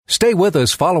Stay with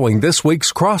us following this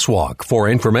week's Crosswalk for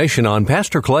information on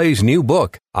Pastor Clay's new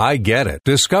book, I Get It,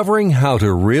 Discovering How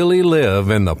to Really Live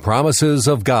in the Promises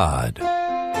of God.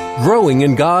 Growing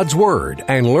in God's Word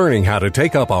and learning how to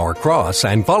take up our cross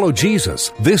and follow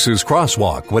Jesus. This is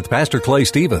Crosswalk with Pastor Clay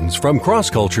Stevens from Cross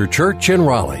Culture Church in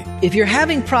Raleigh. If you're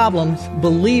having problems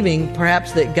believing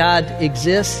perhaps that God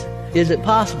exists, is it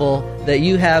possible that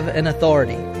you have an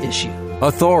authority issue?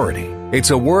 Authority. It's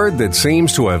a word that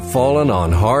seems to have fallen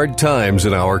on hard times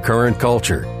in our current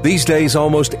culture. These days,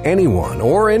 almost anyone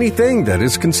or anything that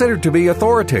is considered to be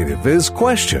authoritative is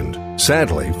questioned.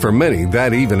 Sadly, for many,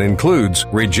 that even includes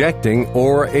rejecting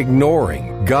or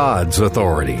ignoring God's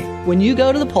authority. When you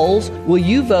go to the polls, will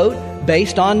you vote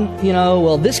based on,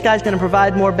 this guy's going to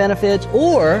provide more benefits,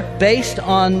 or based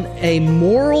on a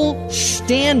moral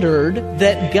standard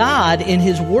that God in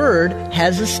His Word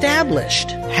has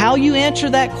established? How you answer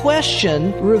that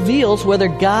question reveals whether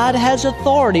God has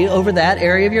authority over that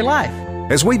area of your life.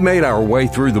 As we've made our way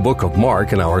through the book of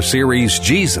Mark in our series,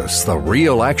 Jesus, the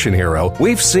Real Action Hero,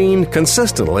 we've seen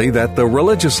consistently that the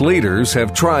religious leaders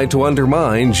have tried to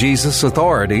undermine Jesus'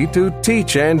 authority to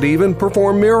teach and even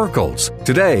perform miracles.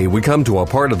 Today, we come to a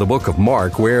part of the book of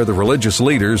Mark where the religious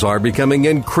leaders are becoming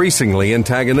increasingly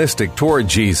antagonistic toward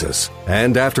Jesus.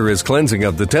 And after His cleansing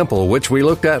of the temple, which we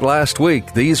looked at last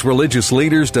week, these religious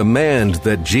leaders demand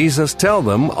that Jesus tell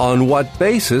them on what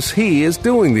basis He is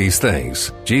doing these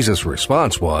things. Jesus' response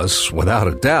was, without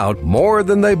a doubt, more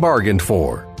than they bargained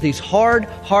for. These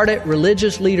hard-hearted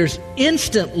religious leaders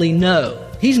instantly know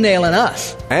He's nailing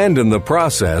us. And in the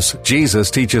process, Jesus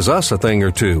teaches us a thing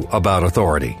or two about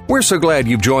authority. We're so glad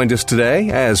you've joined us today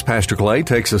as Pastor Clay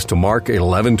takes us to Mark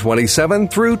 11:27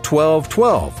 through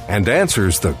 12:12 and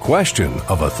answers the question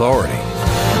of authority.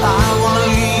 I want to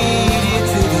lead you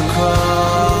to the cross.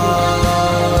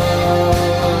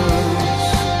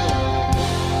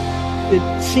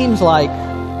 It seems like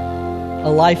a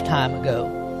lifetime ago,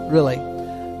 really.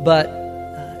 But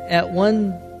at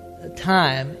one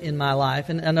time in my life,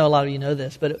 and I know a lot of you know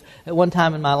this, but at one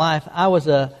time in my life, I was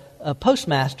a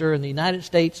postmaster in the United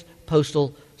States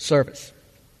Postal Service.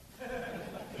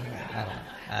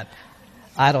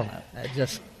 I don't know.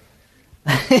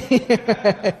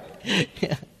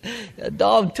 A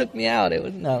dog took me out. It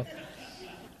was no.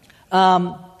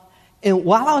 And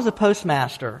while I was a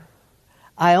postmaster,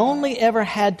 I only ever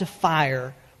had to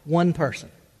fire one person.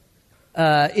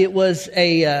 It was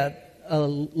a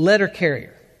letter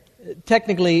carrier,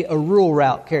 technically a rural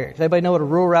route carrier. Does anybody know what a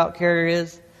rural route carrier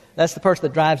is? That's the person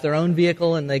that drives their own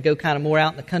vehicle and they go kind of more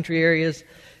out in the country areas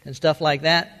and stuff like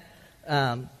that.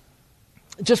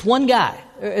 Just one guy.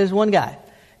 There's one guy,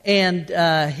 and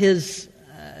his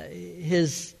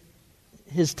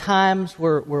times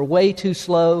were way too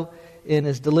slow in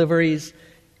his deliveries.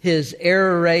 His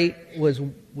error rate was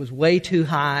way too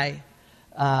high.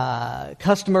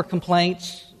 Customer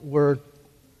complaints were,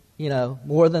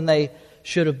 more than they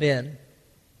should have been.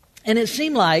 And it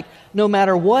seemed like no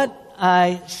matter what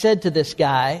I said to this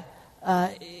guy,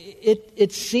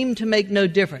 it seemed to make no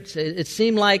difference. It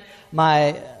seemed like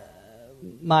my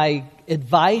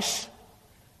advice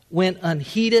went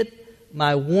unheeded.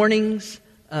 My warnings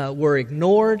were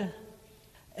ignored.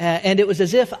 And it was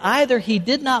as if either he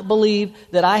did not believe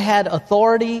that I had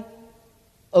authority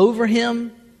over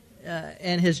him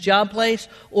and his job place,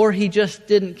 or he just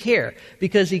didn't care,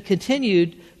 because he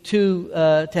continued to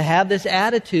have this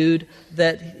attitude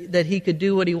that he could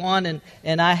do what he wanted,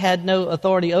 and I had no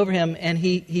authority over him, and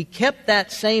he kept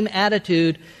that same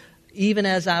attitude even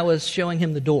as I was showing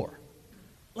him the door.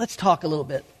 Let's talk a little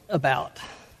bit about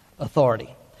authority.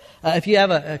 If you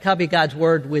have a copy of God's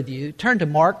Word with you, turn to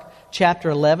Mark chapter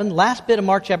 11. Last bit of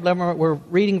Mark chapter 11, we're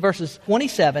reading verses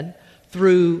 27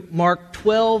 through Mark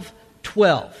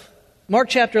 12:12. Mark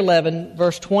chapter 11,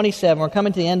 verse 27. We're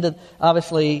coming to the end of,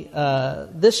 obviously,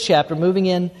 this chapter, moving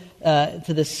in to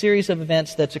this series of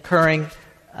events that's occurring,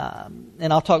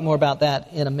 and I'll talk more about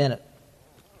that in a minute.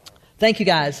 Thank you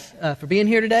guys for being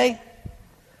here today.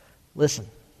 Listen.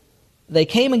 They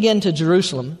came again to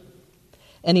Jerusalem,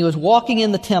 and he was walking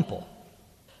in the temple.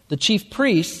 The chief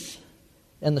priests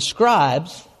and the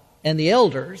scribes and the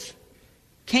elders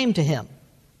came to him.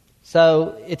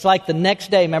 So it's like the next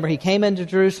day. Remember, he came into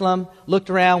Jerusalem, looked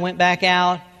around, went back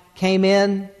out, came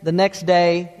in the next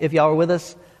day, if y'all were with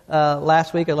us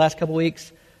last week or last couple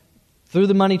weeks, threw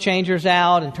the money changers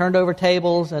out and turned over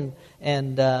tables and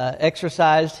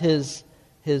exercised his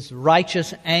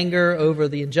righteous anger over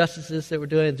the injustices that were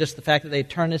doing, just the fact that they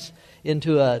turned this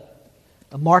into a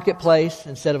marketplace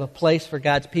instead of a place for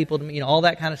God's people to, all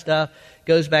that kind of stuff.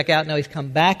 Goes back out. Now he's come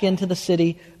back into the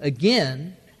city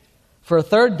again for a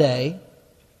third day,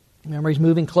 Remember, he's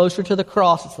moving closer to the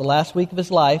cross. It's the last week of his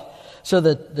life. So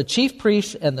the chief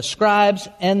priests and the scribes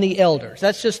and the elders.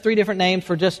 That's just 3 different names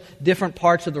for just different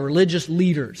parts of the religious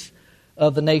leaders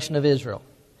of the nation of Israel.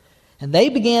 And they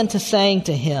began to saying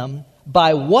to him,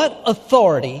 "By what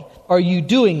authority are you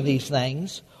doing these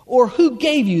things? Or who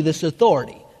gave you this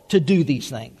authority to do these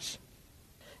things?"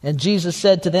 And Jesus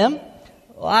said to them,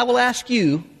 "Well, I will ask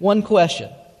you one question,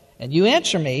 and you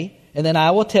answer me, and then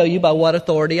I will tell you by what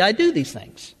authority I do these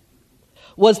things.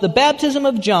 Was the baptism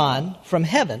of John from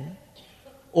heaven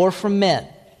or from men?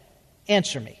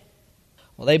 Answer me."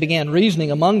 Well, they began reasoning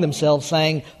among themselves,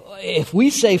 saying, "If we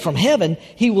say from heaven,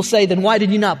 he will say, then why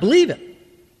did you not believe him?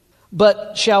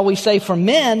 But shall we say from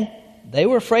men?" They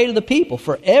were afraid of the people,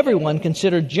 for everyone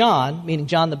considered John, meaning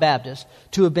John the Baptist,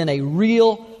 to have been a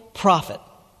real prophet.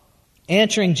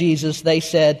 Answering Jesus, they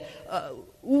said,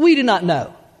 "We do not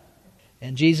know."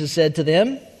 And Jesus said to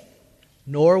them,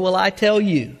 "Nor will I tell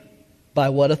you by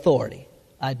what authority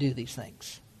I do these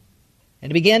things."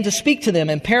 And he began to speak to them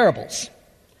in parables.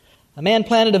 A man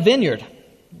planted a vineyard.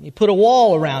 He put a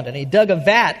wall around it. And he dug a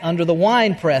vat under the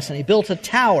winepress. And he built a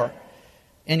tower.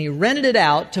 And he rented it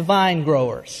out to vine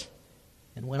growers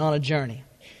and went on a journey.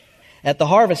 At the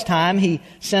harvest time, he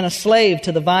sent a slave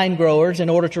to the vine growers in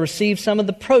order to receive some of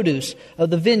the produce of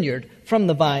the vineyard from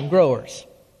the vine growers.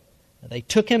 They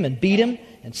took him and beat him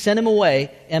and sent him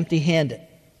away empty-handed.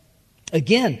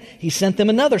 Again, he sent them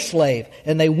another slave,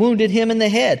 and they wounded him in the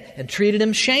head and treated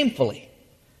him shamefully.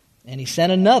 And he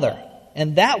sent another,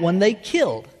 and that one they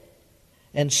killed.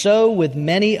 And so with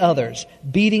many others,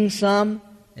 beating some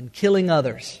and killing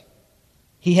others.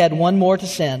 He had one more to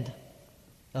send,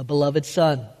 a beloved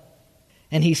son.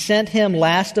 And he sent him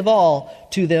last of all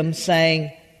to them,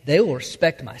 saying, "They will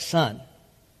respect my son."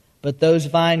 But those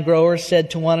vine growers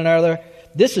said to one another,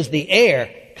 "This is the heir.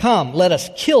 Come, let us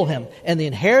kill him, and the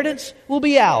inheritance will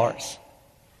be ours."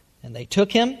 And they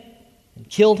took him and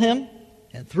killed him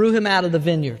and threw him out of the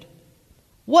vineyard.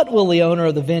 What will the owner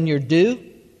of the vineyard do?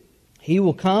 He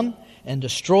will come and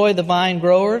destroy the vine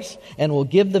growers and will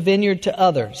give the vineyard to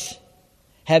others.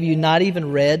 Have you not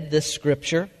even read this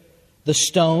scripture? The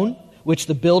stone which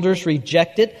the builders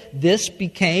rejected, this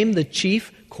became the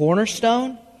chief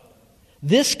cornerstone.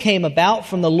 This came about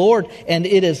from the Lord, and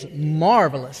it is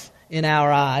marvelous in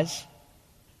our eyes.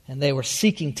 And they were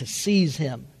seeking to seize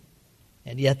him,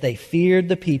 and yet they feared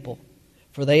the people,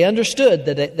 for they understood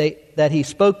that he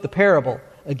spoke the parable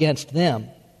against them.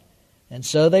 And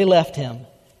so they left him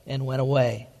and went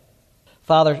away.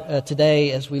 Father,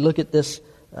 today as we look at this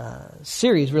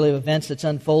series really of events that's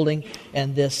unfolding,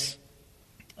 and this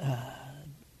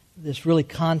really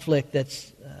conflict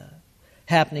that's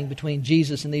happening between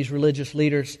Jesus and these religious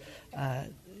leaders,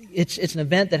 it's an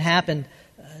event that happened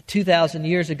 2,000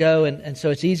 years ago, and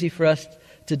so it's easy for us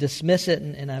to dismiss it,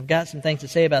 and I've got some things to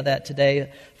say about that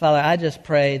today. Father, I just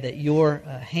pray that your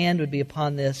hand would be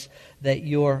upon this, that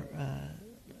your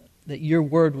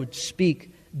word would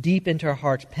speak deep into our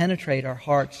hearts, penetrate our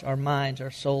hearts, our minds,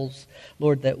 our souls.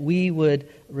 Lord, that we would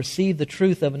receive the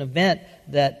truth of an event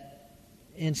that,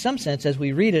 in some sense, as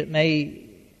we read it, may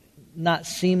not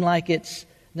seem like it's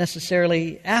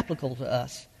necessarily applicable to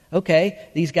us. Okay,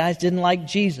 these guys didn't like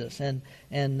Jesus, and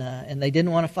they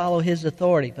didn't want to follow his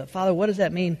authority. But Father, what does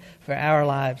that mean for our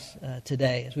lives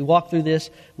today? As we walk through this,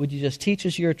 would you just teach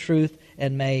us your truth,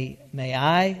 and may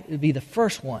I be the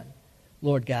first one,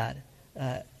 Lord God,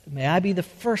 may I be the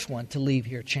first one to leave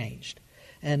here changed.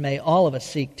 And may all of us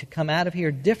seek to come out of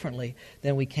here differently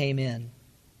than we came in.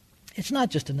 It's not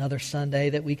just another Sunday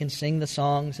that we can sing the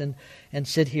songs and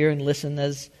sit here and listen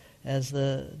as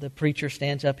the preacher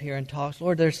stands up here and talks.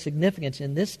 Lord, there's significance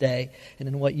in this day and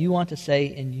in what you want to say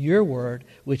in your word,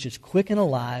 which is quick and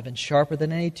alive and sharper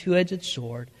than any two-edged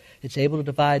sword. It's able to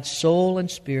divide soul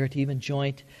and spirit, even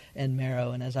joint and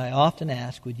marrow. And as I often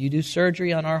ask, would you do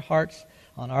surgery on our hearts,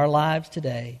 on our lives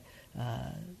today?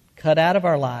 Cut out of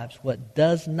our lives what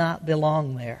does not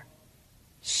belong there.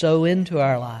 Sow into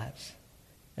our lives.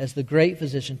 As the great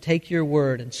physician, take your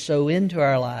word and sow into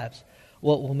our lives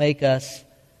what will make us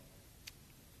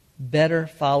better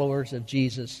followers of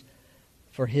Jesus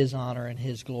for his honor and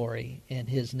his glory in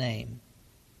his name.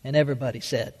 And everybody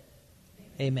said,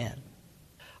 amen.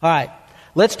 All right,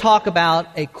 let's talk about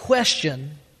a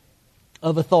question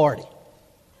of authority.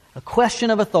 A question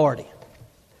of authority.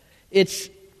 It's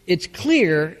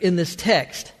clear in this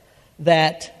text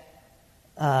that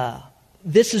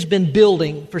this has been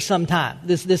building for some time.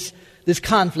 This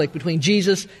conflict between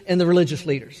Jesus and the religious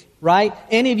leaders, right?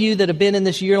 Any of you that have been in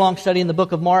this year-long study in the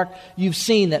book of Mark, you've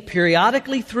seen that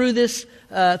periodically through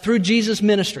Jesus'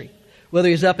 ministry, whether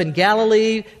he's up in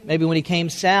Galilee, maybe when he came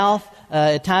south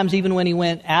at times even when he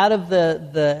went out of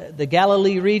the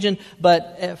Galilee region.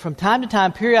 But from time to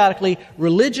time, periodically,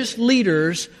 religious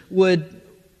leaders would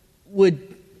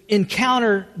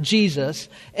encounter Jesus,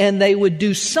 and they would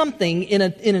do something in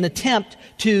an attempt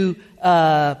to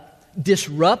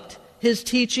disrupt his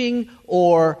teaching,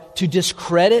 or to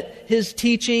discredit his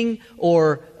teaching,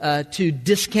 or to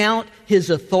discount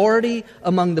his authority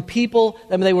among the people.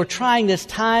 I mean, they were trying this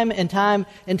time and time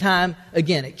and time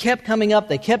again. It kept coming up.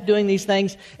 They kept doing these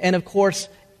things. And of course,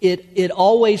 it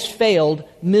always failed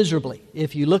miserably.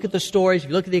 If you look at the stories, if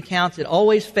you look at the accounts, it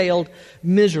always failed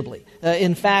miserably.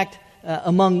 In fact,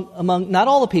 among not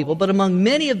all the people, but among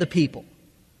many of the people,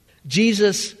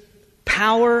 Jesus'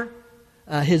 power,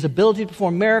 his ability to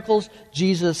perform miracles,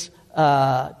 Jesus'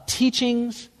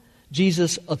 teachings,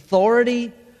 Jesus'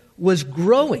 authority was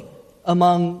growing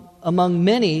among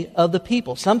many of the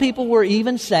people. Some people were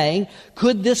even saying,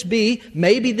 could this be,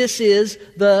 maybe this is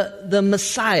the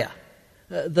Messiah,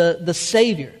 the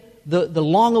Savior, the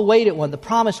long-awaited one, the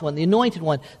promised one, the anointed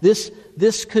one.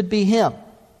 This could be him.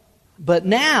 But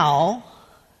now,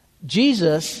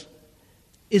 Jesus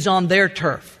is on their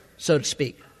turf, so to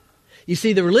speak. You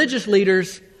see, the religious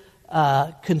leaders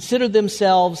considered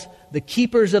themselves the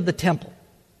keepers of the temple.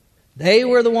 They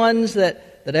were the ones that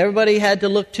everybody had to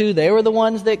look to. They were the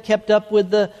ones that kept up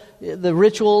with the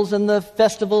rituals and the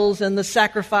festivals and the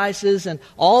sacrifices, and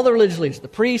all the religious leaders, the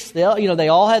priests. They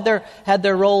all had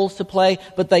their roles to play,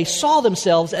 but they saw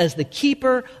themselves as the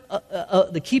keepers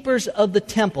of the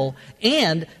temple,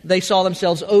 and they saw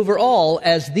themselves overall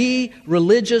as the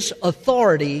religious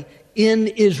authority in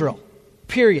Israel.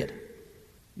 Period.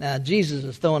 Now, Jesus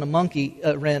is throwing a monkey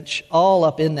wrench all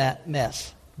up in that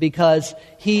mess, because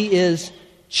he is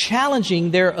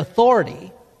challenging their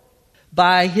authority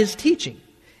by his teaching.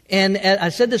 And I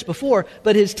said this before,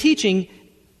 but his teaching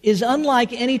is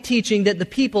unlike any teaching that the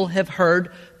people have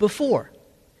heard before.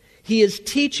 He is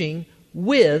teaching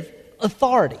with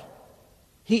authority.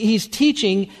 He's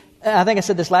teaching, I think I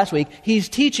said this last week, he's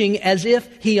teaching as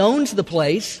if he owns the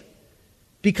place,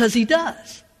 because he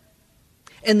does.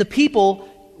 And the people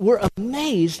were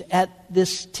amazed at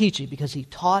this teaching, because he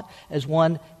taught as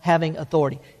one having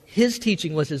authority. His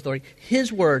teaching was his authority.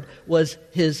 His word was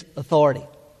his authority.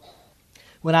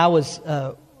 When I was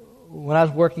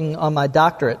working on my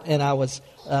doctorate, and I was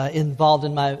involved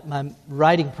in my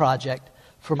writing project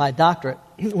for my doctorate,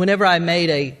 whenever I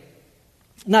made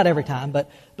not every time,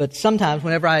 but sometimes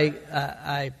whenever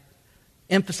I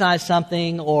emphasized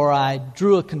something, or I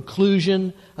drew a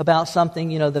conclusion about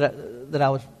something,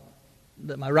 that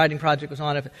my writing project was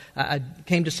on, if I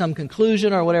came to some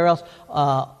conclusion or whatever else,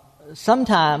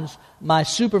 sometimes my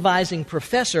supervising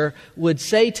professor would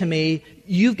say to me,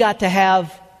 you've got to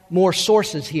have more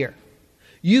sources here.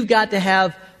 You've got to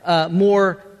have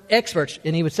more experts.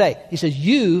 And he says,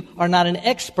 you are not an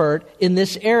expert in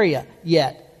this area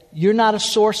yet. You're not a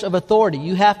source of authority.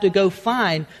 You have to go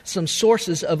find some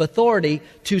sources of authority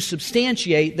to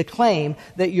substantiate the claim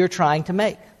that you're trying to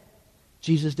make.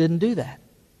 Jesus didn't do that.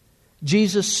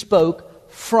 Jesus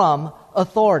spoke from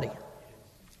authority.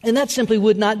 And that simply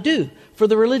would not do for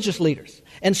the religious leaders.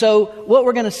 And so what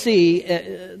we're going to see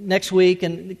next week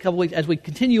and a couple weeks as we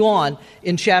continue on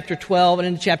in chapter 12 and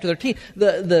into chapter 13,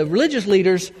 the religious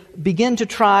leaders begin to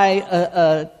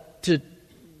try to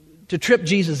trip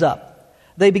Jesus up.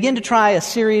 They begin to try a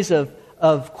series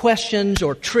of questions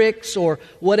or tricks or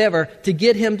whatever to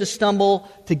get him to stumble,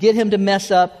 to get him to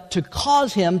mess up, to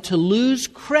cause him to lose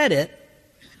credit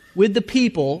with the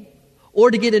people,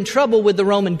 or to get in trouble with the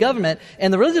Roman government.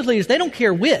 And the religious leaders, they don't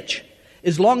care which.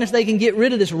 As long as they can get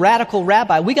rid of this radical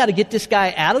rabbi, we got to get this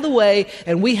guy out of the way,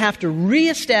 and we have to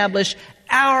reestablish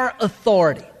our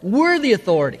authority. We're the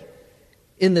authority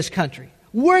in this country.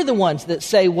 We're the ones that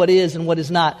say what is and what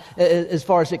is not as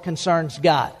far as it concerns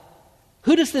God.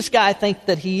 Who does this guy think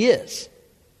that he is?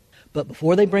 But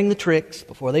before they bring the tricks,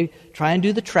 before they try and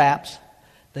do the traps,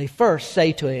 they first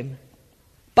say to him,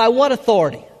 by what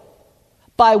authority?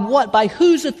 By what? By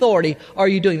whose authority are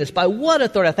you doing this? By what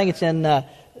authority? I think it's in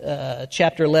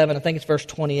chapter 11. I think it's verse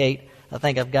 28. I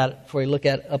think I've got it for you to look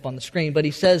at up on the screen. But he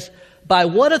says, by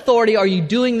what authority are you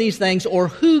doing these things, or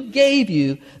who gave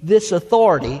you this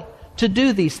authority to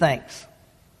do these things?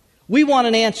 We want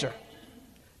an answer.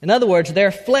 In other words,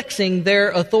 they're flexing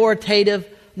their authoritative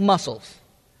muscles.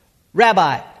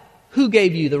 Rabbi, who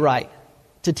gave you the right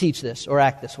to teach this or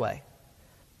act this way?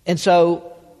 And so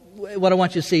what I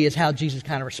want you to see is how Jesus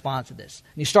kind of responds to this.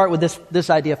 And you start with this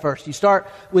idea first. You start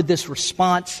with this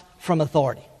response from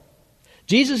authority.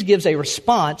 Jesus gives a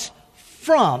response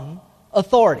from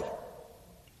authority.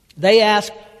 They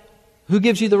ask, who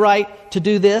gives you the right to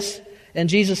do this? And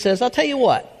Jesus says, I'll tell you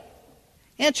what.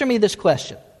 Answer me this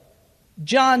question.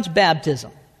 John's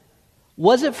baptism,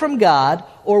 was it from God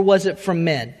or was it from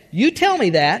men? You tell me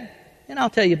that, and I'll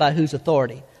tell you by whose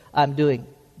authority I'm doing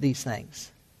these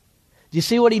things. Do you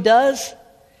see what he does?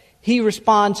 He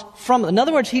responds from, in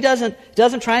other words, he doesn't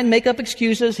try and make up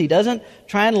excuses. He doesn't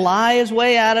try and lie his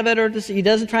way out of it, or he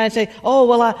doesn't try and say, oh,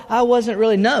 well, I wasn't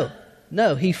really.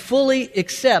 No, he fully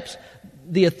accepts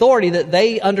the authority that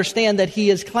they understand that he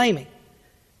is claiming.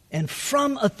 And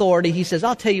from authority, he says,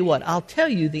 I'll tell you what, I'll tell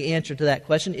you the answer to that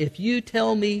question if you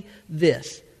tell me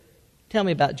this. Tell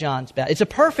me about John's baptism. It's a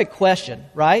perfect question,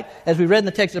 right? As we read in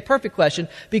the text, it's a perfect question,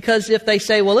 because if they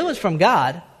say, well, it was from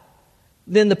God,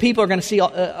 then the people are going to see,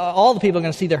 all the people are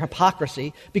going to see their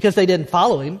hypocrisy because they didn't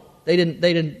follow him. They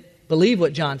didn't believe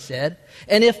what John said.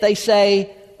 And if they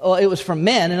say, oh, it was from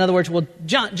men, in other words, well,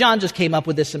 John just came up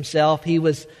with this himself. He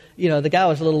was, the guy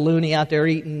was a little loony out there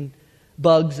eating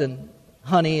bugs and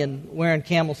honey and wearing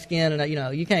camel skin,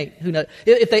 and you can't. Who knows?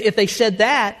 If they said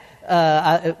that,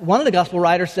 one of the gospel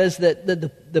writers says that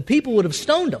the people would have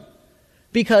stoned him,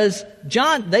 because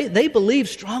John, they believed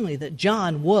strongly that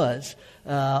John was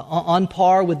on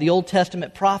par with the Old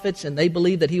Testament prophets, and they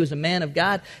believed that he was a man of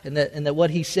God, and that what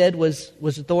he said was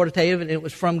authoritative and it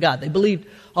was from God. They believed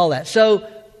all that. So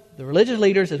the religious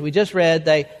leaders, as we just read,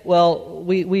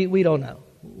 we don't know.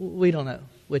 We don't know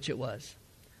which it was.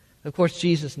 Of course,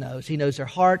 Jesus knows. He knows their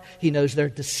heart. He knows their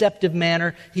deceptive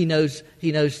manner. He knows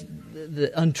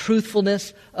the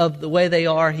untruthfulness of the way they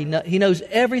are. He knows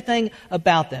everything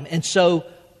about them. And so,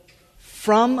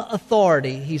 from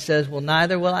authority, he says, well,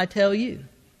 neither will I tell you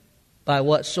by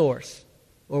what source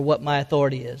or what my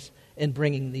authority is in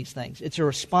bringing these things. It's a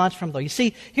response from authority. You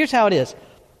see, here's how it is.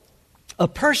 A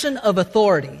person of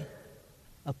authority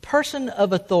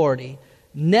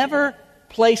never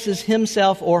places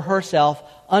himself or herself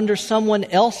under someone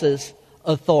else's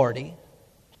authority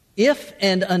if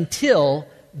and until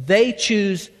they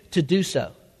choose to do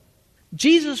so.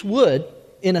 Jesus would,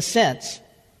 in a sense,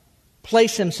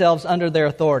 place himself under their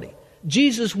authority.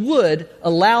 Jesus would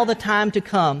allow the time to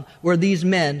come where these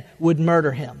men would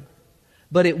murder him.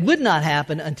 But it would not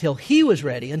happen until he was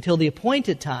ready, until the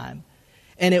appointed time.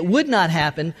 And it would not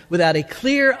happen without a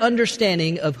clear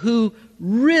understanding of who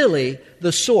really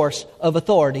the source of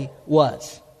authority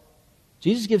was.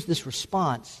 Jesus gives this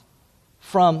response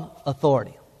from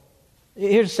authority.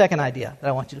 Here's a second idea that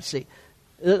I want you to see.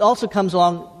 It also comes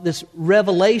along this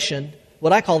revelation,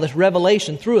 what I call this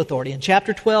revelation through authority. In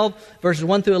chapter 12, verses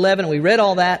 1 through 11, and we read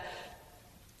all that,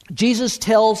 Jesus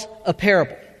tells a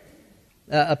parable.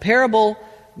 A parable,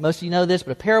 most of you know this,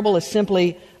 but a parable is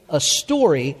simply a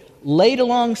story laid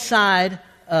alongside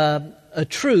a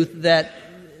truth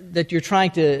that you're trying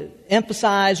to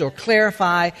emphasize or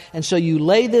clarify, and so you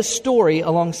lay this story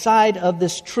alongside of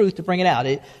this truth to bring it out.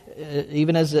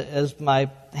 Even as my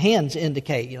hands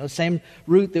indicate, same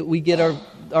root that we get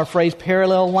our phrase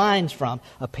parallel lines from.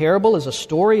 A parable is a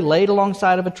story laid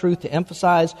alongside of a truth to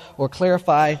emphasize or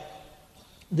clarify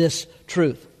this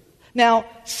truth. Now,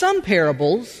 some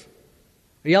parables,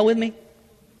 are y'all with me?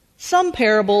 Some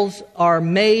parables are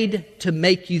made to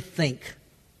make you think,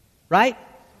 right?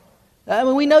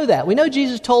 We know that. We know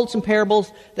Jesus told some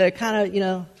parables that kind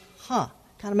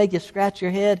of make you scratch your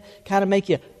head, kind of make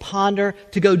you ponder,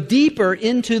 to go deeper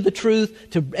into the truth,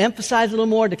 to emphasize a little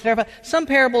more, to clarify. Some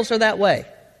parables are that way.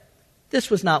 This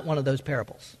was not one of those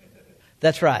parables.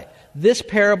 That's right. This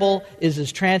parable is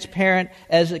as transparent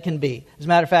as it can be. As a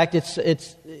matter of fact,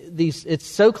 it's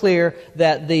so clear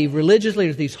that the religious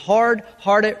leaders, these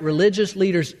hard-hearted religious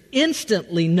leaders,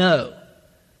 instantly know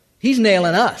he's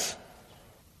nailing us.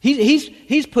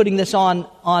 He's putting this on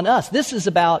us. This is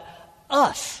about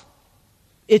us.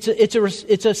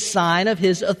 It's a sign of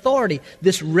his authority,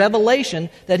 this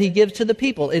revelation that he gives to the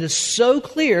people. It is so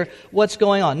clear what's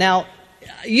going on. Now,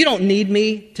 you don't need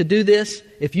me to do this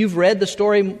if you've read the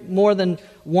story more than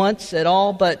once at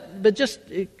all, but just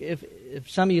if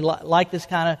some of you like this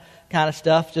kind of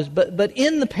stuff, but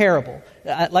in the parable,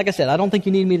 like I said, I don't think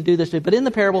you need me to do this, but in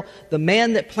the parable, the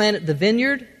man that planted the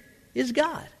vineyard is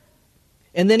God.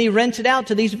 And then he rents it out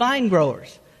to these vine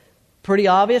growers. Pretty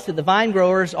obvious that the vine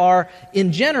growers are,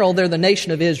 in general, they're the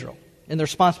nation of Israel and the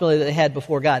responsibility that they had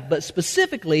before God. But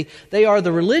specifically, they are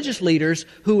the religious leaders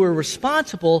who were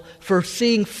responsible for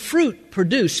seeing fruit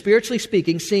produced, spiritually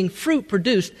speaking, seeing fruit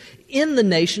produced in the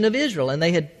nation of Israel. And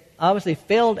they had obviously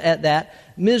failed at that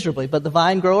miserably. But the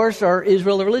vine growers are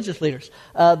Israel, the religious leaders.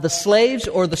 The slaves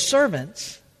or the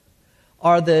servants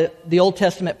are the Old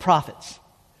Testament prophets.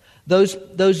 Those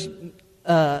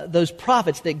those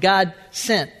prophets that God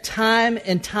sent time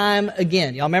and time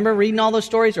again. Y'all remember reading all those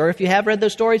stories? Or if you have read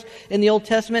those stories in the Old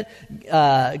Testament,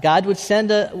 God would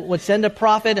send a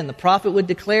prophet, and the prophet would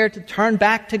declare to turn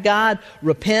back to God,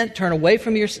 repent, turn away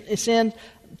from your sins,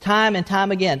 time and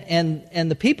time again.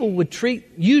 And the people would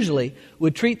usually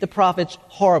treat the prophets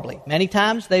horribly. Many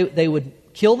times they would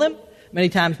kill them. Many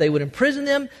times they would imprison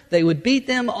them. They would beat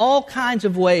them. All kinds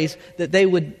of ways that they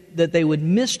would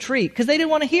mistreat because they didn't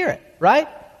want to hear it. Right?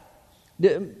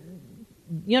 You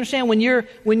understand when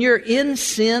you're in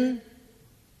sin,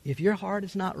 if your heart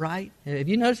is not right, and if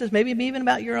you notice this, maybe even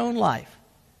about your own life.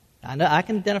 I know I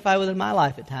can identify with it in my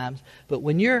life at times, but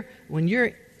when you're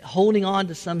holding on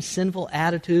to some sinful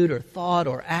attitude or thought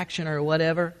or action or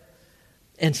whatever,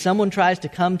 and someone tries to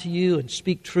come to you and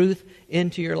speak truth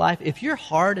into your life, if your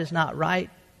heart is not right,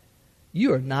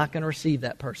 you are not going to receive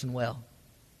that person well.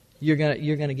 You're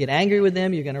going to get angry with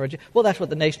them. You're going to reject. Well, that's what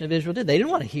the nation of Israel did. They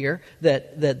didn't want to hear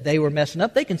that they were messing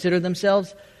up. They considered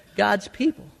themselves God's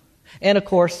people. And of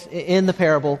course, in the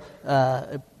parable,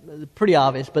 pretty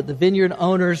obvious, but the vineyard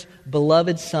owner's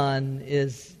beloved son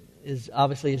is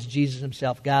obviously Jesus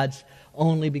himself, God's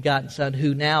only begotten Son,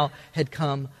 who now had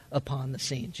come upon the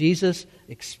scene. Jesus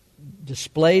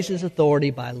displays his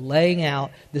authority by laying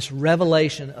out this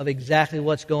revelation of exactly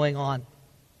what's going on.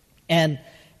 And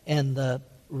the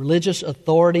religious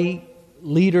authority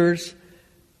leaders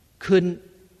couldn't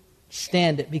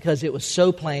stand it because it was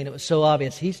so plain, it was so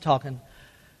obvious. He's talking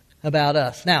about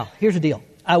us. Now, here's the deal.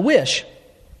 I wish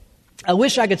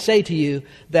I could say to you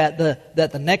that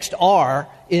the next R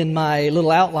in my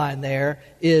little outline there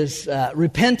is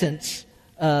repentance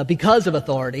because of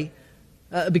authority.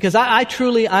 Because I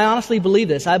honestly believe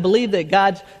this. I believe that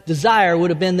God's desire would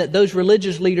have been that those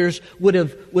religious leaders would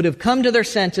have come to their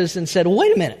senses and said, well,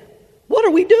 wait a minute, what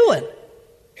are we doing?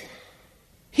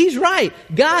 He's right.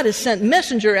 God has sent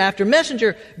messenger after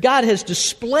messenger. God has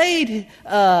displayed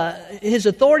his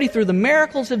authority through the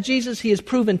miracles of Jesus. He has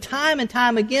proven time and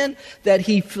time again that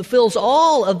he fulfills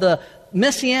all of the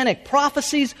messianic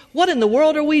prophecies. What in the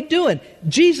world are we doing?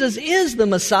 Jesus is the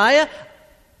Messiah.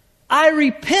 I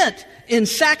repent in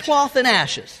sackcloth and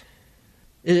ashes.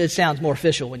 It sounds more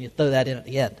official when you throw that in at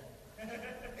the end.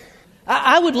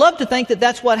 I would love to think that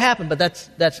that's what happened, but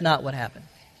that's not what happened.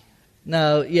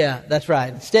 No, yeah, that's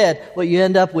right. Instead, what you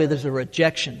end up with is a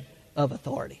rejection of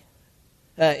authority.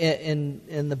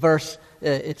 In the verse,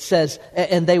 it says,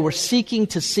 and they were seeking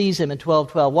to seize him in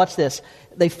 12:12. Watch this.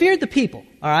 They feared the people,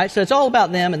 all right? So it's all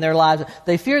about them and their lives.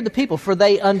 They feared the people, for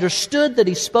they understood that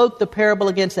he spoke the parable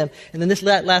against them. And then this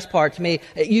last part, to me,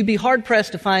 you'd be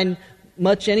hard-pressed to find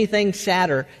much anything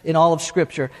sadder in all of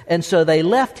Scripture. And so they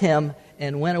left him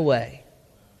and went away.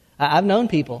 I've known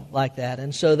people like that.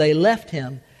 And so they left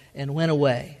him and went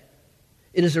away.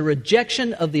 It is a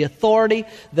rejection of the authority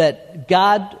that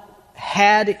God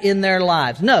had in their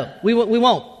lives. No, we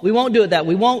won't. We won't do it that.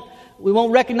 We won't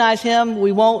recognize him.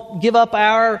 We won't give up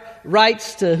our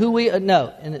rights to who we...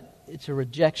 No, and it's a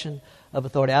rejection of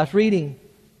authority. I was reading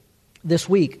this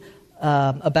week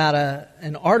about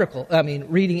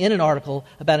reading in an article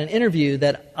about an interview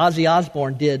that Ozzy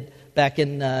Osbourne did back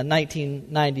in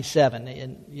 1997.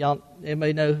 And y'all,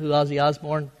 anybody know who Ozzy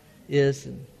Osbourne is?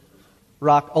 And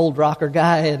old rocker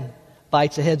guy, and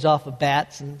bites the heads off of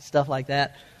bats and stuff like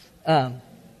that.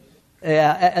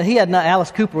 He had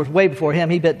Alice Cooper was way before him.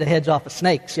 He bit the heads off of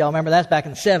snakes. Y'all remember that's back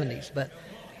in the 70s. But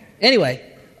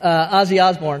anyway, Ozzy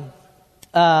Osbourne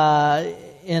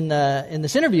in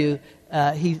this interview,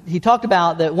 he talked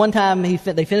about that one time they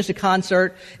finished a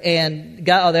concert and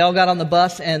they all got on the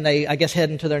bus and they, I guess,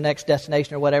 heading to their next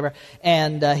destination or whatever.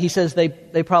 And he says they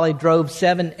probably drove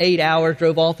 7-8 hours,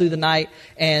 drove all through the night,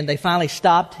 and they finally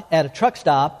stopped at a truck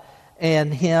stop.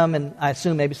 And him and I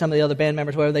assume maybe some of the other band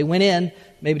members, whatever, they went in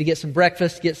maybe to get some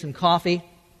breakfast, get some coffee.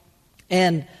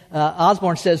 And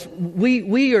Osbourne says,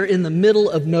 we are in the middle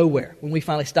of nowhere when we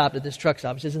finally stopped at this truck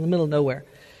stop. He says, in the middle of nowhere.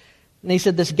 And he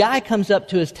said, this guy comes up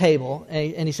to his table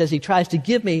and he says he tries to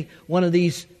give me one of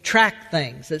these tract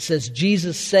things that says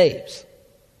Jesus saves.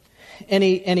 And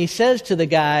he says to the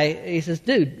guy, he says,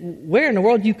 dude, where in the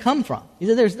world do you come from? He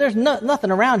said, there's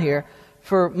nothing around here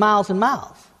for miles and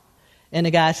miles. And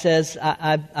the guy says,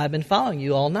 I've been following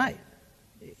you all night.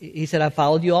 He said, I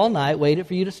followed you all night, waited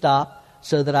for you to stop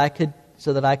so that I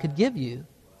could give you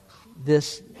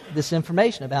this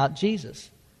information about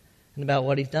Jesus and about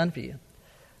what he's done for you.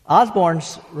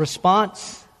 Osborne's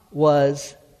response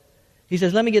was, he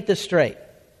says, let me get this straight.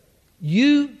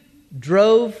 You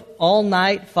drove all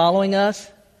night following us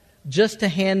just to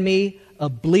hand me a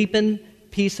bleeping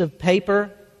piece of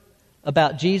paper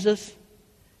about Jesus?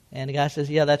 And the guy says,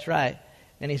 yeah, that's right.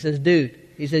 And he says, dude,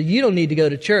 he said, you don't need to go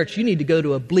to church. You need to go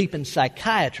to a bleeping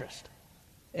psychiatrist.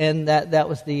 And that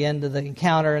was the end of the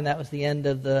encounter, and that was the end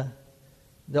of the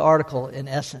article in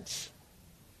essence.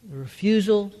 The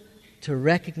refusal to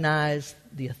recognize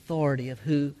the authority of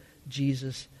who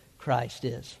Jesus Christ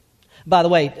is. By the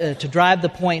way, to drive the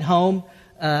point home,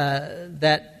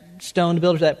 that stone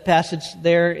builders, that passage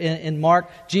there in Mark,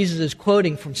 Jesus is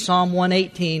quoting from Psalm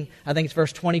 118, I think it's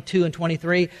verse 22 and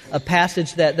 23, a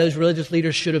passage that those religious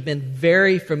leaders should have been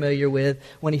very familiar with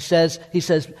when he says,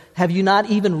 have you not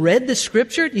even read this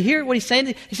scripture? Do you hear what he's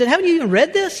saying? He said, haven't you even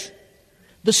read this?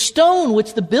 The stone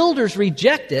which the builders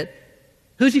rejected,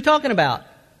 who's he talking about?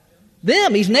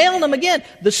 Them. He's nailing them again.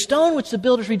 The stone which the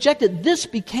builders rejected, this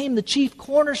became the chief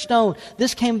cornerstone.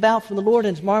 This came about from the Lord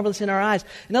and is marvelous in our eyes.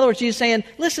 In other words, Jesus is saying,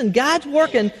 listen, God's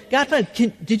working.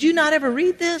 Did you not ever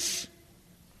read this?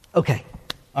 Okay.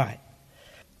 All right.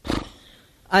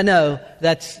 I know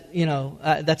that's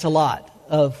a lot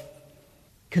of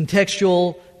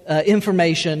contextual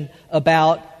information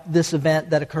about this event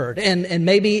that occurred. And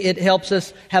maybe it helps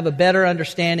us have a better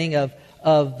understanding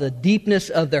of the deepness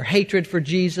of their hatred for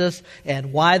Jesus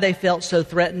and why they felt so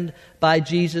threatened by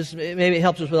Jesus. Maybe it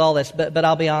helps us with all this, but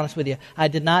I'll be honest with you. I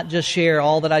did not just share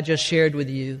all that I just shared with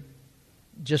you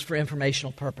just for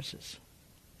informational purposes.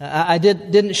 I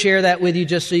didn't share that with you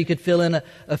just so you could fill in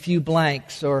a few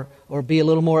blanks or be a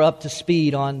little more up to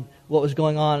speed on what was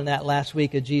going on in that last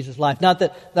week of Jesus' life. Not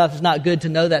that it's not good to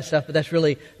know that stuff, but that's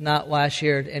really not why I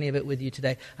shared any of it with you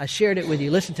today. I shared it with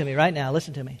you. Listen to me right now.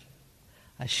 Listen to me.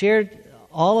 I shared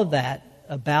all of that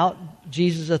about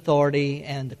Jesus' authority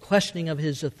and the questioning of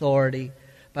his authority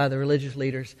by the religious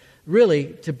leaders,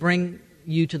 really to bring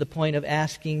you to the point of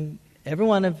asking every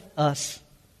one of us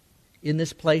in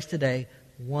this place today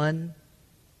one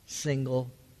single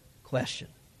question.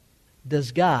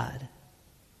 Does God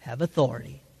have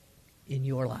authority in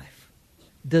your life?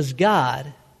 Does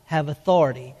God have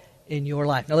authority in your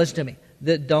life? Now listen to me.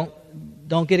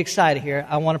 Don't get excited here.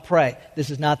 I want to pray. This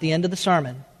is not the end of the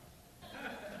sermon.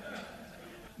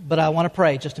 But I want to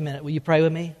pray just a minute. Will you pray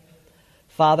with me?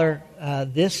 Father,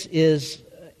 this is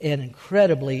an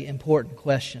incredibly important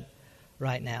question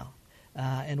right now.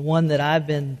 And one that I've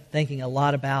been thinking a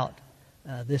lot about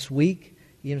this week,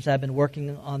 even as I've been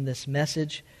working on this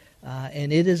message.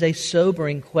 And it is a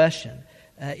sobering question.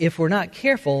 If we're not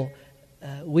careful,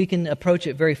 we can approach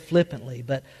it very flippantly.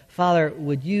 But Father,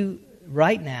 would you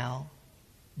right now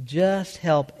just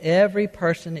help every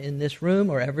person in this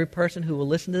room or every person who will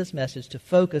listen to this message to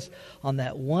focus on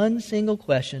that one single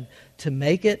question, to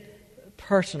make it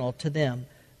personal to them.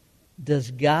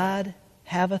 Does God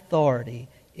have authority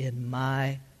in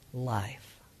my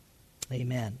life?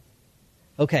 Amen.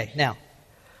 Okay, now,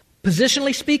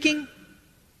 positionally speaking,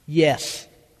 yes.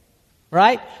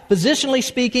 Right? Positionally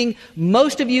speaking,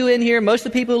 most of you in here, most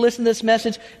of the people who listen to this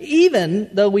message, even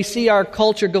though we see our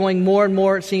culture going more and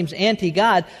more, it seems,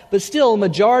 anti-God, but still a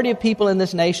majority of people in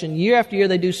this nation, year after year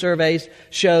they do surveys,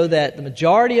 show that the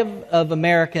majority of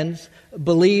Americans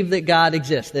believe that God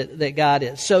exists, that God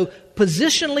is. So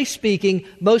positionally speaking,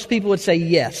 most people would say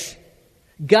yes.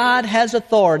 God has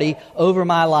authority over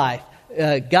my life.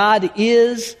 God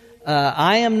is...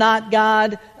 I am not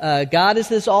God. God is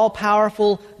this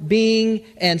all-powerful being,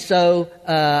 and so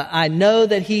I know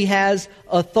that He has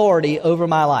authority over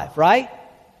my life, right?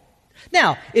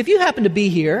 Now, if you happen to be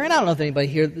here, and I don't know if anybody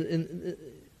here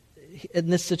in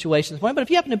this situation this morning, but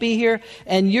if you happen to be here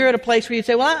and you're at a place where you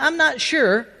say, well, I'm not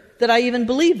sure that I even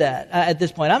believe that at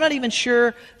this point. I'm not even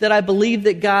sure that I believe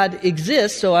that God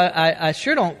exists, so I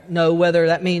sure don't know whether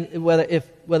that means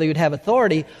whether you'd have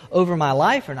authority over my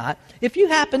life or not. If you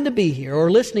happen to be here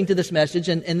or listening to this message,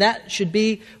 and that should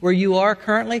be where you are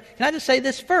currently, can I just say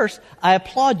this first? I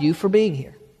applaud you for being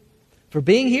here. For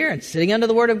being here and sitting under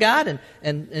the Word of God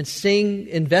and seeing,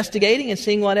 investigating and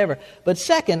seeing whatever. But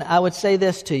second, I would say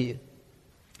this to you.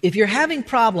 If you're having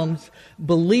problems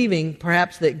believing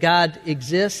perhaps that God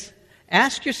exists,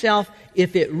 ask yourself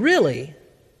if it really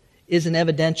is an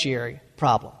evidentiary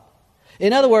problem.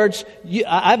 In other words,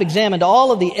 I've examined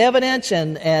all of the evidence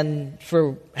and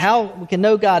for how we can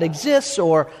know God exists,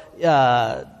 or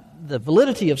the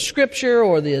validity of Scripture,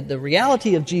 or the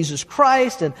reality of Jesus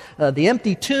Christ, and the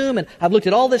empty tomb, and I've looked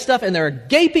at all this stuff, and there are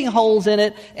gaping holes in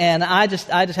it, and I just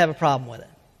have a problem with it.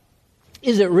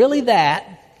 Is it really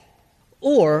that,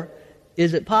 or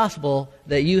is it possible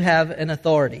that you have an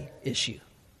authority issue?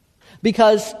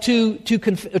 Because to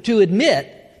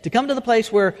admit, to come to the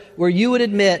place where you would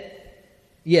admit,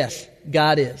 yes,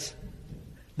 God is.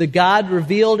 The God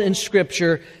revealed in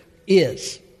Scripture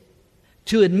is.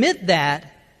 To admit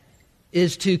that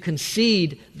is to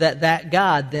concede that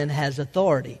God then has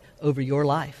authority over your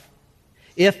life.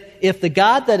 If the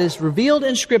God that is revealed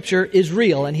in Scripture is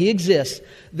real and He exists,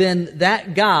 then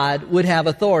that God would have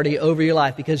authority over your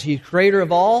life because He's creator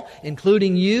of all,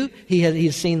 including you.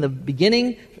 He's seen the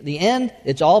beginning, the end.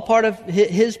 It's all part of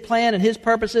His plan and His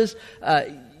purposes.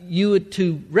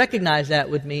 To recognize that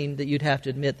would mean that you'd have to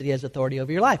admit that He has authority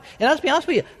over your life. And let's be honest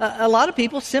with you, a lot of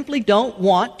people simply don't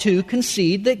want to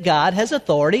concede that God has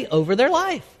authority over their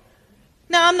life.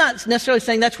 Now, I'm not necessarily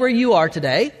saying that's where you are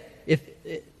today,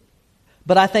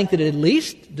 but I think that it at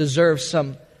least deserves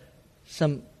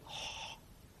some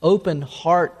open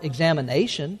heart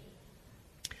examination.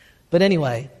 But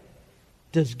anyway,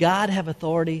 does God have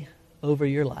authority over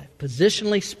your life?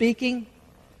 Positionally speaking,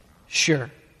 sure.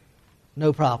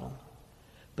 No problem.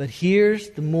 But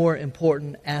here's the more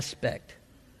important aspect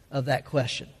of that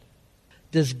question.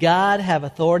 Does God have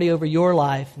authority over your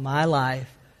life, my life,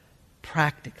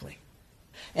 practically?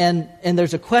 And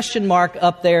there's a question mark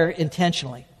up there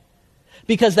intentionally.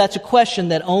 Because that's a question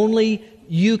that only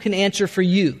you can answer for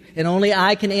you, and only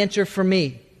I can answer for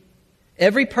me.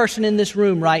 Every person in this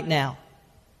room right now.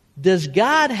 Does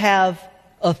God have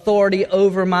authority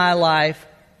over my life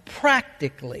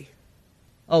practically?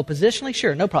 Oh, positionally?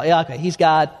 Sure, no problem. Yeah, okay, He's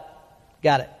God.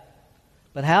 Got it.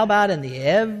 But how about in the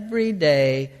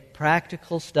everyday,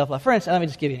 practical stuff? For instance, let me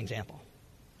just give you an example.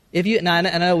 Now, I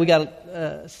know we got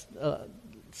a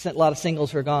lot of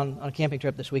singles who are gone on a camping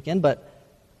trip this weekend, but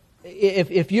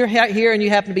if you're here and you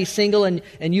happen to be single and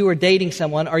you are dating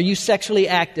someone, are you sexually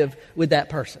active with that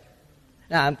person?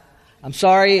 Now, I'm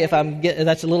sorry if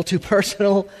that's a little too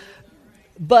personal,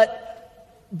 but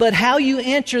how you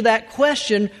answer that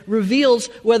question reveals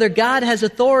whether God has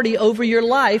authority over your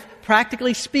life,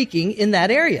 practically speaking, in that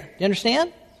area. Do you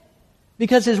understand?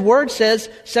 Because His Word says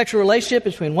sexual relationship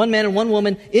between one man and one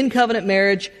woman in covenant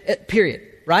marriage, period.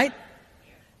 Right?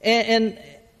 And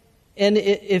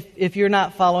if you're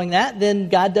not following that, then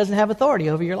God doesn't have authority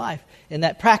over your life, in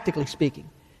that, practically speaking,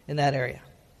 in that area.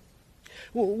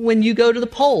 When you go to the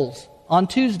polls on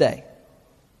Tuesday,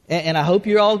 and I hope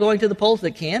you're all going to the polls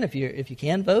that can, if you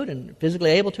can vote and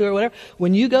physically able to or whatever.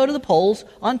 When you go to the polls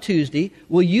on Tuesday,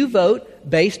 will you vote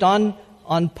based on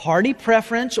party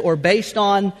preference or based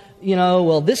on,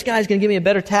 this guy's going to give me a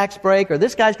better tax break, or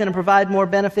this guy's going to provide more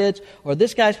benefits, or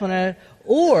this guy's going to,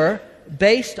 or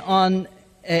based on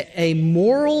a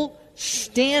moral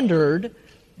standard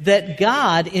that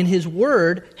God in His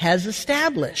Word has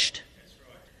established?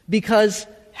 Because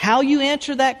how you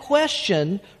answer that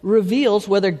question reveals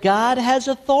whether God has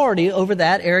authority over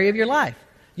that area of your life.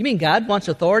 You mean God wants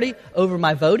authority over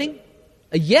my voting?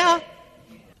 Yeah.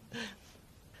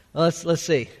 Well, let's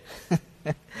see.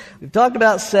 We've talked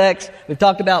about sex. We've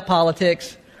talked about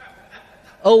politics.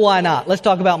 Oh, why not? Let's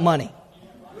talk about money.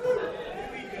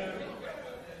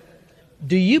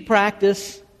 Do you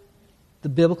practice the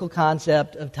biblical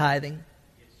concept of tithing?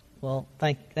 Well,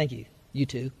 thank you. You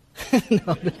too. No,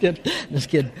 I'm just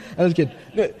kidding. I was kidding.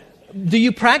 Do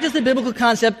you practice the biblical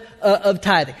concept of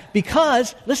tithing?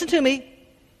 Because, listen to me,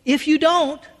 if you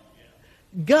don't,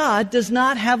 God does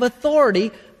not have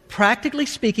authority, practically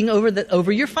speaking,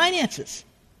 over your finances.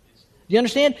 Do you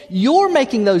understand? You're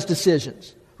making those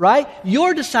decisions, right?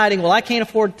 You're deciding, well, I can't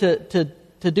afford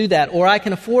to do that, or I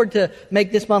can afford to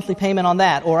make this monthly payment on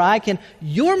that, or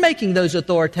you're making those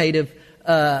authoritative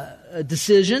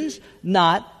decisions,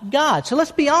 not God. So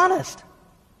let's be honest.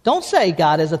 Don't say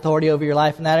God has authority over your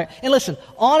life in that area. And listen,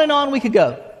 on we could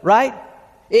go, right?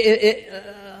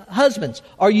 Husbands,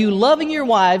 are you loving your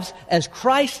wives as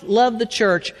Christ loved the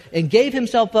church and gave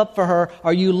Himself up for her?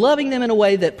 Are you loving them in a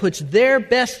way that puts their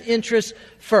best interests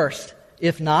first?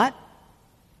 If not,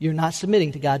 you're not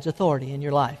submitting to God's authority in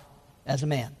your life as a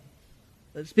man.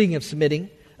 Speaking of submitting,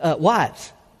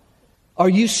 wives, are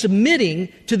you submitting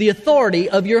to the authority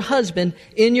of your husband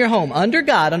in your home under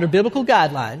God, under biblical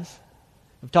guidelines?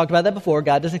 We've talked about that before.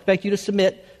 God doesn't expect you to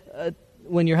submit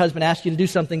when your husband asks you to do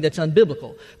something that's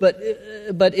unbiblical. But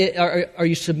are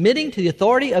you submitting to the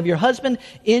authority of your husband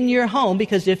in your home?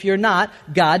 Because if you're not,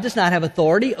 God does not have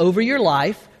authority over your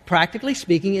life, practically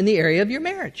speaking, in the area of your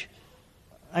marriage.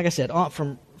 Like I said,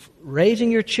 from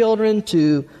raising your children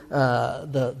to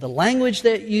the language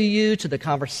that you use, to the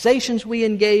conversations we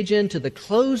engage in, to the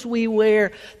clothes we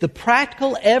wear, the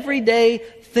practical, everyday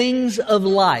things of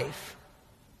life.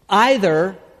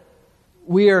 Either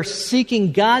we are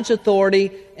seeking God's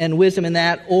authority and wisdom in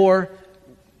that, or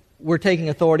we're taking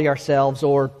authority ourselves,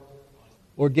 or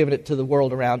giving it to the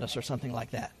world around us, or something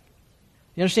like that.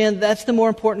 You understand? That's the more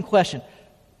important question.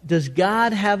 Does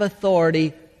God have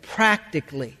authority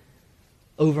practically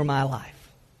over my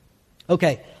life?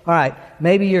 Okay, all right,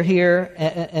 maybe you're here,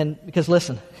 and because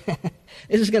listen,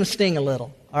 this is going to sting a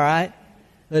little, all right?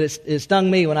 But it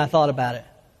stung me when I thought about it.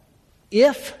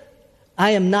 If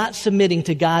I am not submitting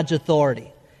to God's authority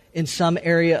in some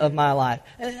area of my life,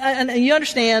 and you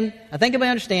understand, I think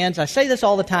everybody understands, I say this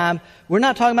all the time, we're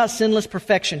not talking about sinless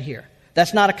perfection here.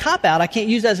 That's not a cop-out. I can't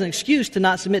use that as an excuse to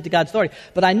not submit to God's authority.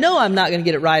 But I know I'm not going to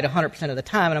get it right 100% of the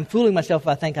time, and I'm fooling myself if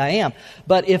I think I am.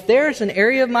 But if there's an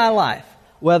area of my life,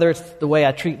 whether it's the way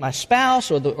I treat my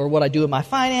spouse or what I do with my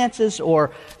finances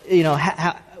or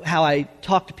how I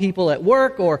talk to people at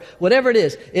work or whatever it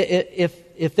is,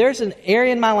 if there's an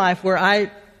area in my life where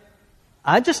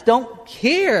I just don't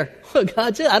care what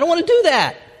God says, I don't want to do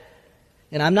that,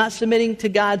 and I'm not submitting to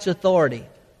God's authority,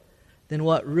 then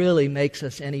what really makes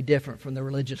us any different from the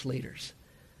religious leaders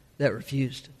that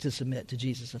refused to submit to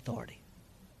Jesus' authority?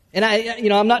 And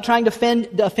I'm not trying to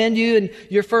offend you, and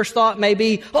your first thought may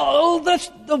be, "Oh,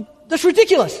 that's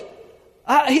ridiculous.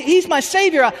 He's my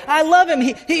Savior. I love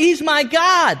Him. He's my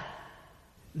God."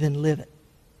 Then live it.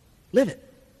 Live it.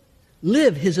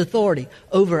 Live His authority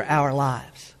over our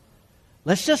lives.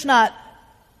 Let's just not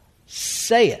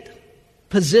say it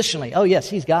positionally. Oh, yes,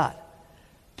 He's God.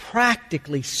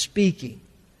 Practically speaking,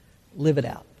 live it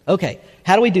out. Okay,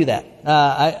 how do we do that?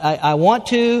 I want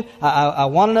to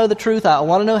know the truth. I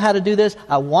want to know how to do this.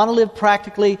 I want to live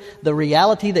practically the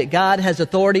reality that God has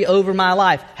authority over my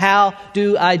life. How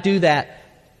do I do that?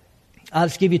 I'll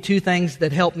just give you two things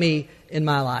that help me in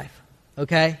my life.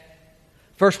 Okay?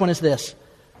 First one is this.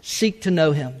 Seek to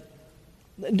know Him.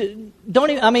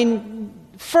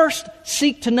 First,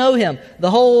 seek to know Him. The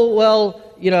whole,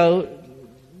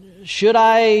 should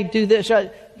I do this?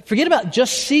 Forget about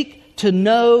just seek to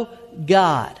know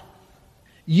God.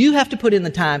 You have to put in the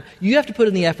time. You have to put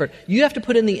in the effort. You have to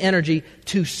put in the energy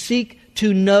to seek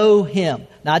to know Him.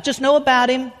 Not just know about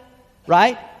Him,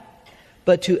 right?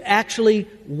 But to actually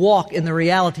walk in the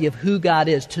reality of who God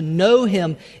is. To know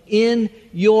Him in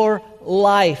your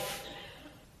life.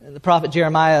 The prophet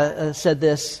Jeremiah said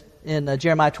this in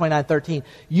Jeremiah 29:13.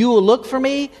 You will look for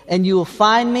me and you will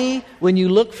find me when you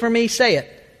look for me, say it,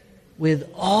 with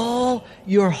all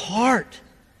your heart.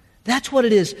 That's what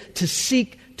it is to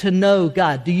seek to know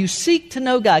God. Do you seek to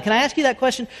know God? Can I ask you that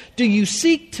question? Do you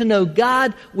seek to know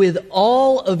God with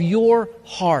all of your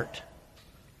heart?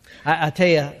 I tell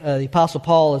you, the Apostle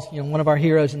Paul is one of our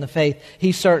heroes in the faith.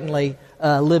 He certainly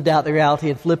lived out the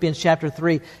reality. In Philippians chapter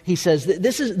 3, he says,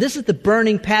 this is the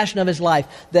burning passion of his life,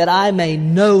 that I may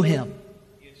know Him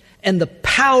and the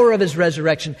power of His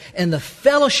resurrection and the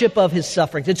fellowship of His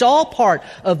sufferings. It's all part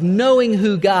of knowing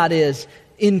who God is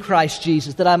in Christ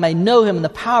Jesus, that I may know Him in the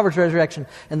power of His resurrection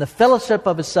and the fellowship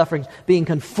of His sufferings, being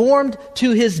conformed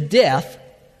to His death,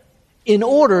 in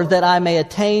order that I may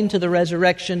attain to the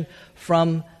resurrection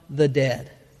from the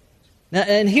dead. Now,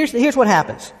 and here's what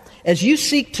happens. As you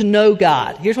seek to know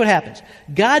God, here's what happens.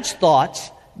 God's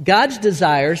thoughts, God's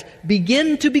desires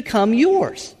begin to become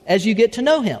yours as you get to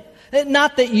know Him.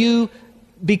 Not that you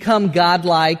become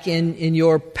godlike in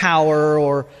your power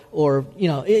or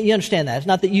you understand that. It's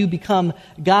not that you become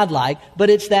godlike, but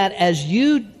it's that as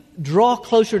you draw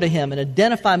closer to Him and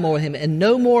identify more with Him and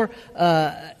know more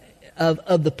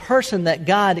of the person that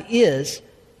God is,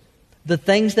 the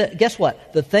things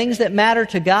that matter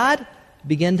to God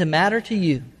begin to matter to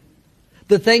you.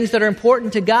 The things that are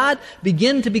important to God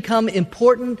begin to become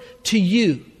important to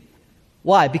you.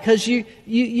 Why? Because you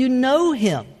know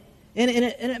Him. And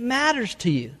it matters to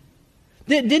you.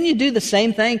 Didn't you do the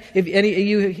same thing? If any of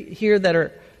you here that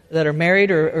are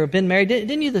married or have been married,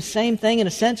 didn't you do the same thing in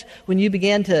a sense when you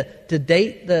began to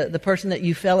date the person that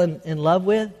you fell in love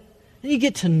with? And you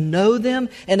get to know them,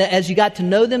 and as you got to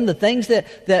know them, the things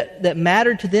that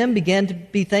mattered to them began to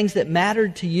be things that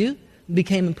mattered to you,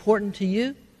 became important to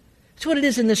you. That's what it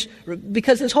is in this,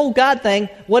 because this whole God thing,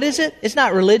 what is it? It's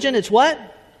not religion, it's what?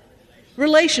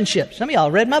 Relationship. Some of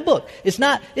y'all read my book. It's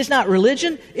not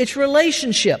religion, it's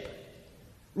relationship.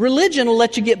 Religion will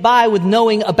let you get by with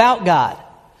knowing about God.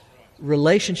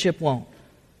 Relationship won't.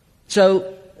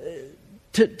 So,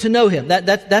 to know Him,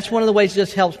 that's one of the ways it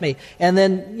just helps me. And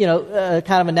then,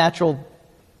 kind of a natural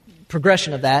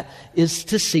progression of that is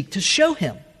to seek to show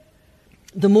Him.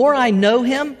 The more I know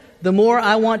Him, the more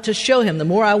I want to show Him. The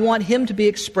more I want Him to be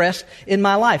expressed in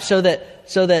my life, so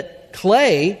that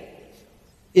Clay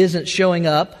isn't showing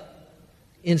up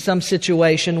in some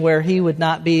situation where he would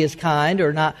not be as kind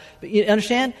or not. You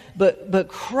understand? But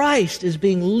Christ is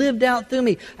being lived out through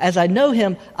me. As I know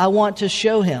Him, I want to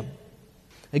show Him.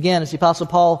 Again, as the Apostle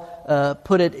Paul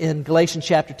put it in Galatians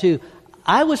chapter 2,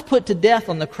 I was put to death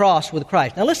on the cross with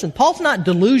Christ. Now listen, Paul's not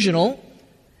delusional.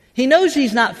 He knows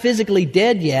he's not physically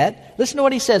dead yet. Listen to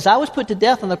what he says. I was put to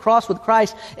death on the cross with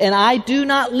Christ, and I do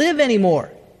not live anymore.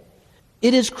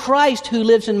 It is Christ who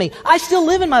lives in me. I still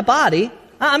live in my body.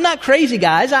 I'm not crazy,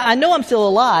 guys. I know I'm still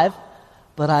alive.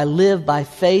 But I live by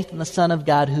faith in the Son of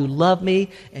God who loved me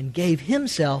and gave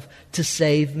himself to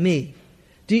save me.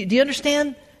 Do you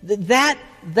understand? That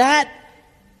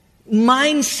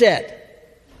mindset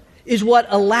is what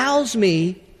allows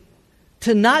me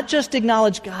to not just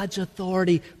acknowledge God's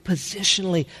authority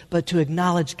positionally, but to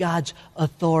acknowledge God's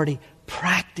authority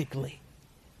practically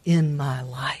in my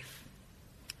life.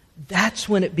 That's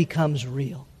when it becomes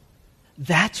real.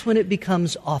 That's when it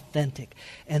becomes authentic.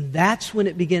 And that's when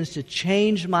it begins to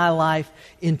change my life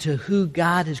into who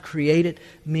God has created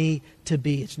me to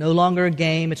be. It's no longer a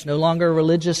game. It's no longer a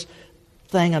religious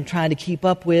thing I'm trying to keep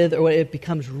up with, or it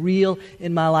becomes real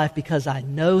in my life because I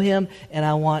know him and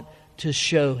I want to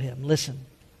show him. Listen,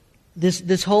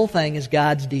 this whole thing is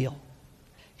God's deal.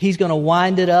 He's going to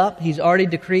wind it up. He's already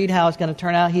decreed how it's going to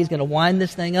turn out. He's going to wind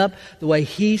this thing up the way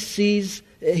he sees.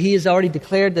 He has already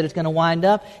declared that it's going to wind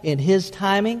up in his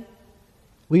timing.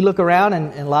 We look around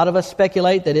and a lot of us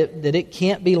speculate that it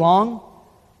can't be long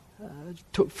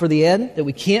for the end, that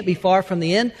we can't be far from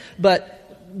the end.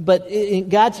 But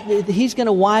he's going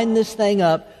to wind this thing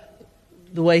up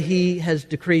the way he has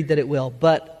decreed that it will.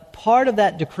 But part of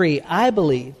that decree, I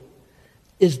believe,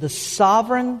 is the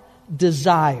sovereign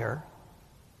desire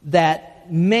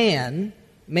that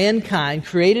mankind,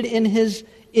 created in his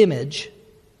image,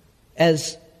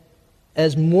 as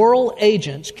moral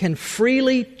agents, can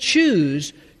freely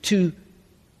choose to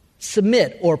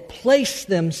submit or place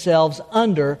themselves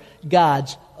under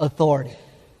God's authority.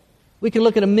 We can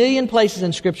look at a million places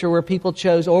in Scripture where people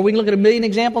chose, or we can look at a million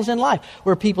examples in life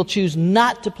where people choose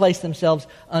not to place themselves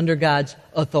under God's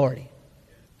authority.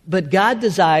 But God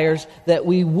desires that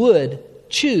we would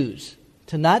choose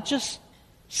to not just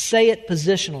say it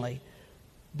positionally,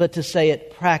 but to say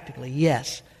it practically.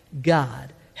 Yes,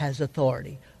 God has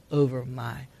authority over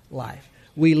my life.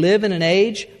 We live in an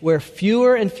age where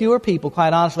fewer and fewer people,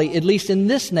 quite honestly, at least in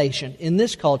this nation, in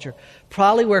this culture,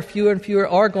 probably where fewer and fewer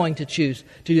are going to choose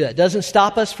to do that. It doesn't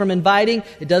stop us from inviting.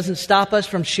 It doesn't stop us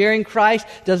from sharing Christ.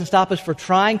 It doesn't stop us from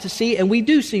trying to see. And we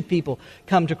do see people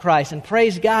come to Christ, and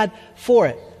praise God for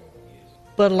it.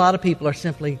 But a lot of people are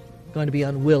simply going to be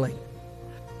unwilling.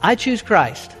 I choose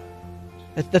Christ.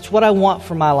 That's what I want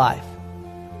for my life.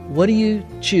 What do you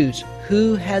choose?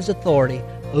 Who has authority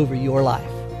over your life?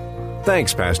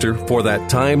 Thanks, Pastor, for that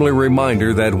timely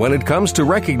reminder that when it comes to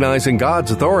recognizing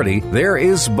God's authority, there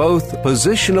is both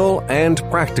positional and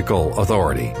practical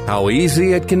authority. How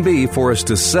easy it can be for us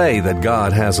to say that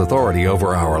God has authority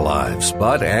over our lives.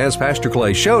 But as Pastor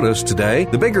Clay showed us today,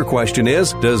 the bigger question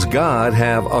is, does God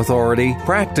have authority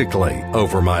practically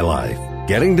over my life?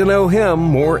 Getting to know Him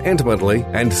more intimately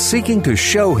and seeking to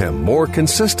show Him more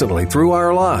consistently through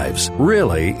our lives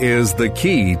really is the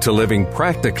key to living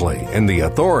practically in the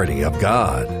authority of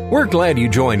God. We're glad you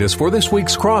joined us for this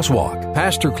week's Crosswalk.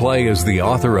 Pastor Clay is the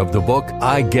author of the book,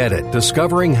 I Get It,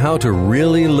 Discovering How to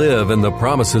Really Live in the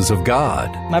Promises of God.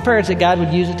 My prayer is that God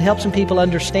would use it to help some people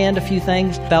understand a few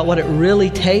things about what it really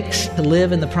takes to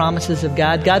live in the promises of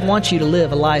God. God wants you to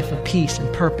live a life of peace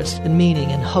and purpose and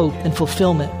meaning and hope and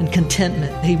fulfillment and contentment.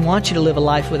 He wants you to live a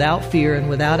life without fear and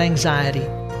without anxiety.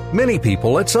 Many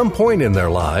people at some point in their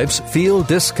lives feel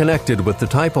disconnected with the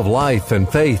type of life and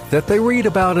faith that they read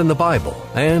about in the Bible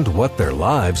and what their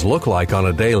lives look like on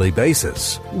a daily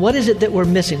basis. What is it that we're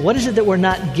missing? What is it that we're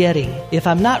not getting? If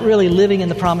I'm not really living in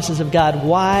the promises of God,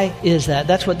 why is that?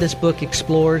 That's what this book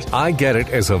explores. I Get It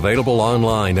is available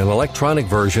online in electronic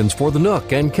versions for the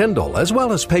Nook and Kindle, as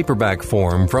well as paperback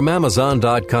form from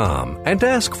Amazon.com. And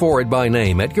ask for it by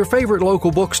name at your favorite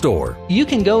local bookstore. You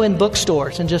can go in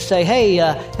bookstores and just say, hey,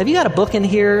 have you got a book in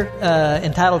here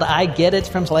entitled I Get It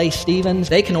from Clay Stevens?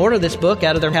 They can order this book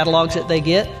out of their catalogs that they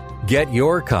get. Get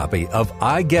your copy of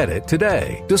I Get It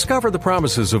today. Discover the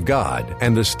promises of God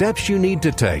and the steps you need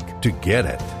to take to get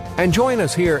it. And join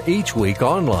us here each week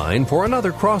online for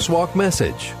another Crosswalk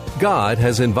message. God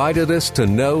has invited us to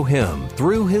know Him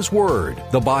through His Word,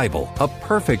 the Bible, a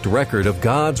perfect record of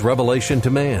God's revelation to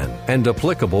man and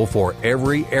applicable for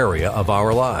every area of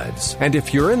our lives. And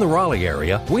if you're in the Raleigh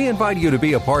area, we invite you to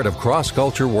be a part of Cross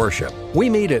Culture Worship. We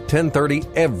meet at 10:30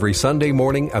 every Sunday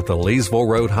morning at the Leesville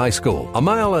Road High School, a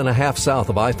mile and a half south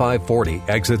of I-540,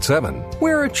 exit 7.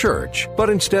 We're a church, but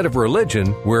instead of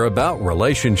religion, we're about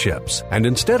relationships. And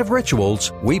instead of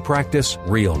rituals, we practice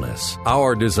realness.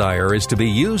 Our desire is to be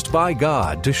used by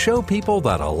God to show people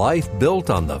that a life built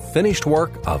on the finished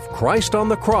work of Christ on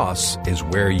the cross is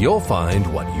where you'll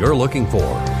find what you're looking for.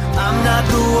 I'm not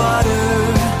the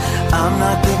water, I'm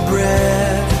not the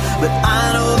bread, but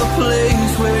I know the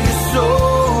place where your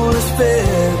soul is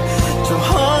fed. So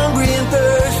hungry and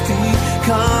thirsty,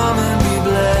 come and be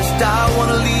blessed. I want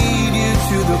to lead you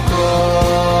to the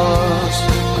cross.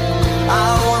 I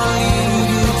want to lead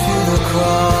you to the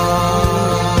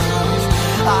cross.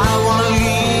 I want to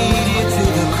lead you to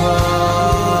the cross.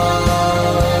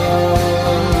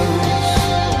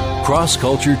 Cross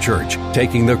Culture Church,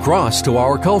 taking the cross to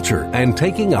our culture and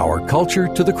taking our culture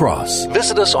to the cross.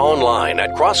 Visit us online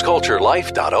at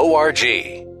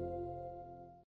crossculturelife.org.